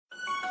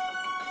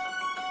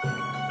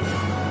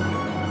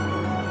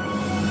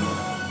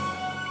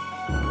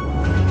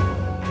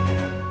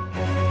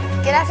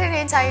Good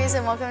afternoon, Tigers,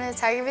 and welcome to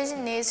TigerVision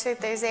News for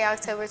Thursday,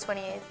 October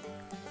 28th.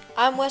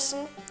 I'm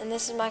Weston, and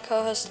this is my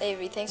co-host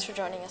Avery. Thanks for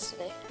joining us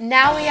today.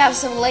 Now we have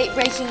some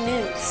late-breaking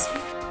news.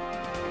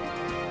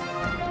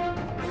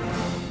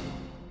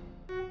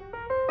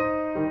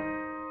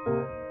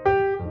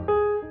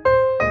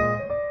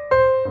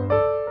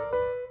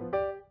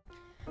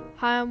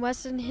 Hi, I'm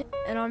Weston,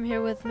 and I'm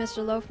here with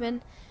Mr. Loafman.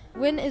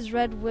 When is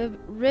Red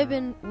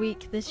Ribbon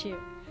Week this year?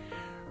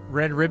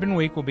 Red Ribbon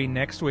Week will be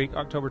next week,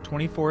 October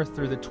 24th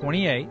through the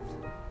 28th.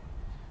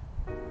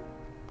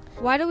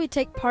 Why do we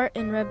take part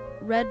in Red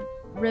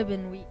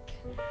Ribbon Week?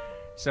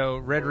 So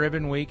Red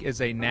Ribbon Week is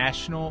a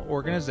national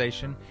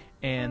organization,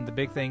 and the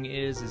big thing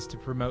is to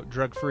promote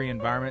drug-free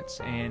environments,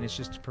 and it's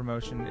just a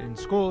promotion in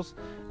schools,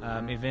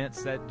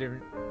 events that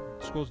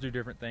schools do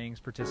different things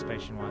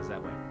participation-wise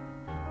that way.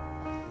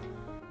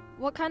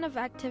 What kind of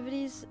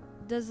activities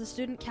does the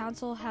student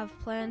council have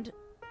planned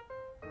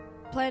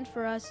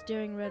for us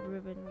during Red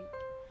Ribbon Week?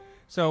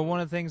 So one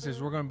of the things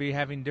is we're going to be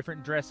having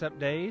different dress-up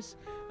days,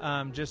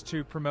 just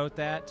to promote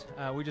that.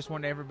 They just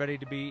want everybody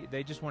to be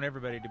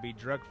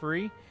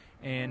drug-free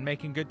and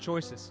making good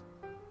choices.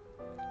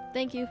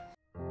 Thank you.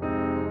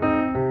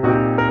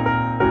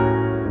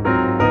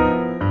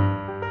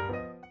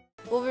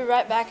 We'll be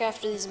right back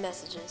after these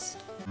messages.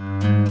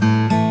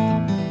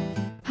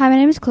 Hi, my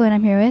name is Chloe and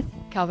I'm here with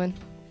Calvin.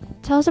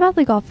 Tell us about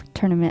the golf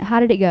tournament. How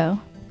did it go?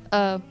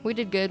 We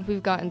did good.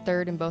 We've gotten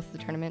third in both the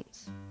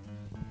tournaments.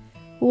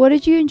 What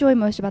did you enjoy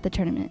most about the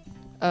tournament?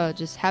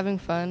 Just having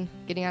fun,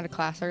 getting out of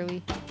class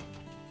early.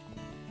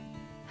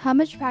 How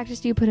much practice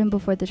do you put in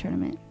before the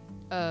tournament?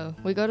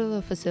 We go to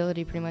the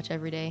facility pretty much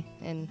every day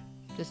and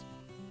just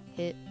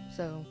hit,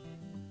 so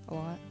a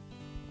lot.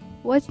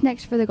 What's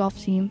next for the golf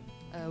team?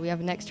 We have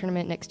a next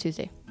tournament next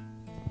Tuesday.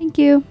 Thank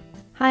you.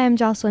 Hi, I'm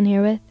Jocelyn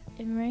here with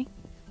Emery.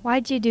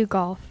 Why'd you do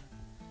golf?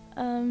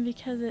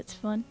 Because it's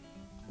fun.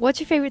 What's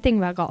your favorite thing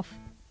about golf?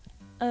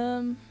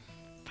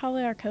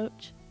 Probably our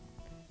coach,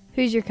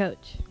 Who's your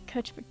coach?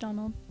 Coach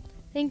McDonald.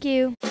 Thank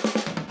you.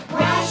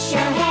 Wash your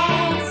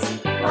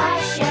hands,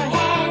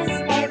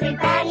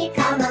 everybody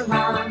come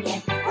along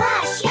and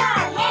wash your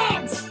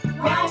hands,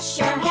 wash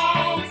your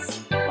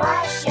hands,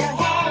 wash your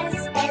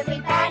hands,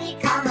 everybody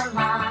come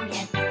along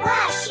and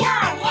wash your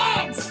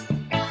hands.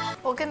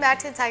 Welcome back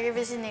to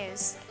TigerVision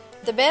News.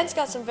 The band's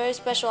got some very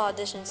special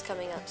auditions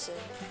coming up soon.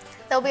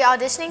 They'll be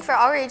auditioning for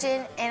our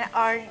region and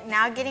are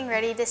now getting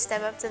ready to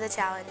step up to the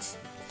challenge.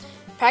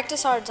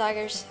 Practice hard,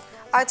 Tigers.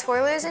 Our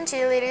twirlers and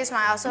cheerleaders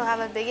might also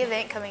have a big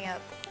event coming up.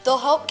 They'll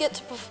help get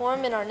to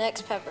perform in our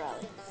next pep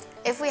rally.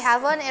 If we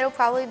have one, it'll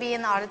probably be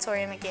in the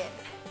auditorium again.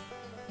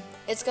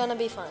 It's gonna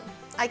be fun.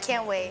 I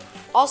can't wait.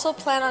 Also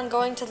plan on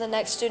going to the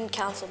next student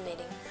council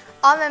meeting.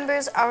 All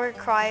members are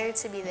required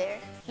to be there.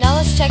 Now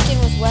let's check in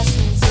with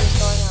Weston and see what's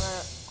going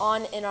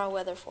on in our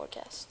weather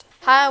forecast.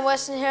 Hi, I'm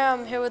Weston here.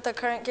 I'm here with the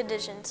current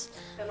conditions.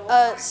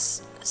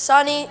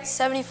 Sunny,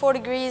 74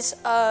 degrees,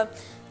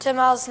 10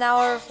 miles an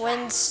hour,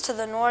 winds to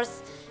the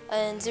north,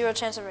 and 0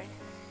 chance of rain.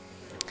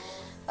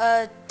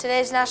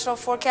 Today's national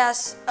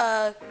forecast,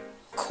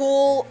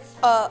 cool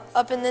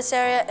up in this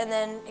area, and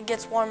then it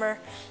gets warmer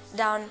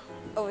down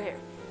over here.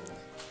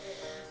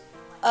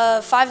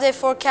 5-day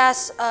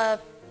forecast,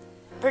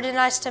 pretty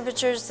nice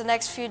temperatures the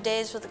next few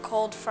days with a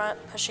cold front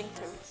pushing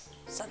through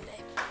Sunday.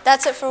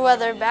 That's it for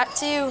weather. Back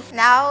to you.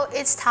 Now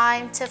it's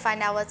time to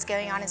find out what's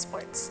going on in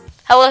sports.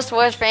 Hello,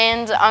 sports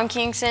fans. I'm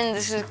Kingston.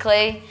 This is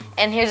Clay,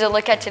 and here's a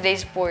look at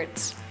today's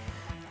sports.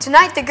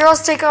 Tonight, the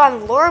girls take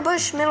on Laura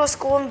Bush Middle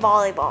School in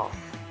volleyball.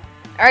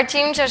 Our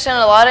teams have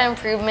shown a lot of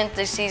improvement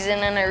this season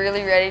and are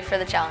really ready for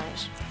the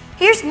challenge.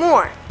 Here's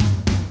more.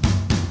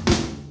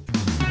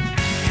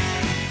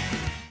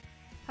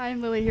 Hi,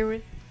 I'm Lily here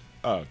with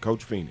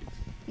Coach Phoenix.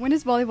 When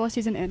does volleyball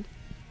season end?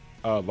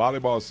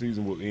 Volleyball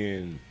season will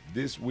end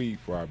this week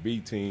for our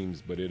B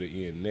teams, but it'll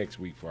end next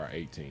week for our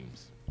A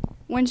teams.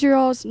 When's your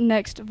all's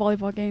next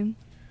volleyball game?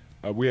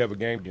 We have a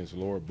game against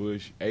Laura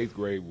Bush. 8th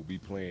grade will be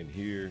playing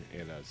here,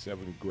 and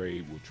 7th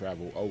grade will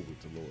travel over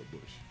to Laura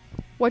Bush.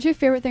 What's your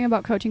favorite thing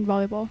about coaching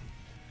volleyball?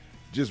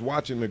 Just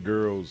watching the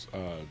girls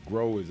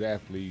grow as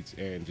athletes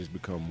and just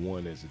become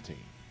one as a team.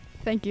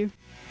 Thank you.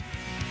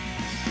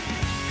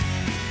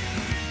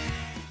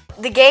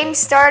 The games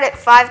start at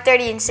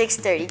 5:30 and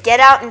 6:30.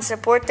 Get out and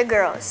support the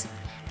girls.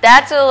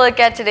 That's a look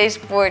at today's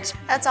sports.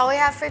 That's all we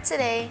have for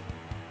today.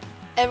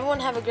 Everyone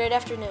have a great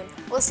afternoon.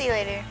 We'll see you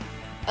later.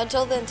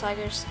 Until then,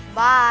 Tigers.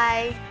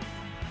 Bye.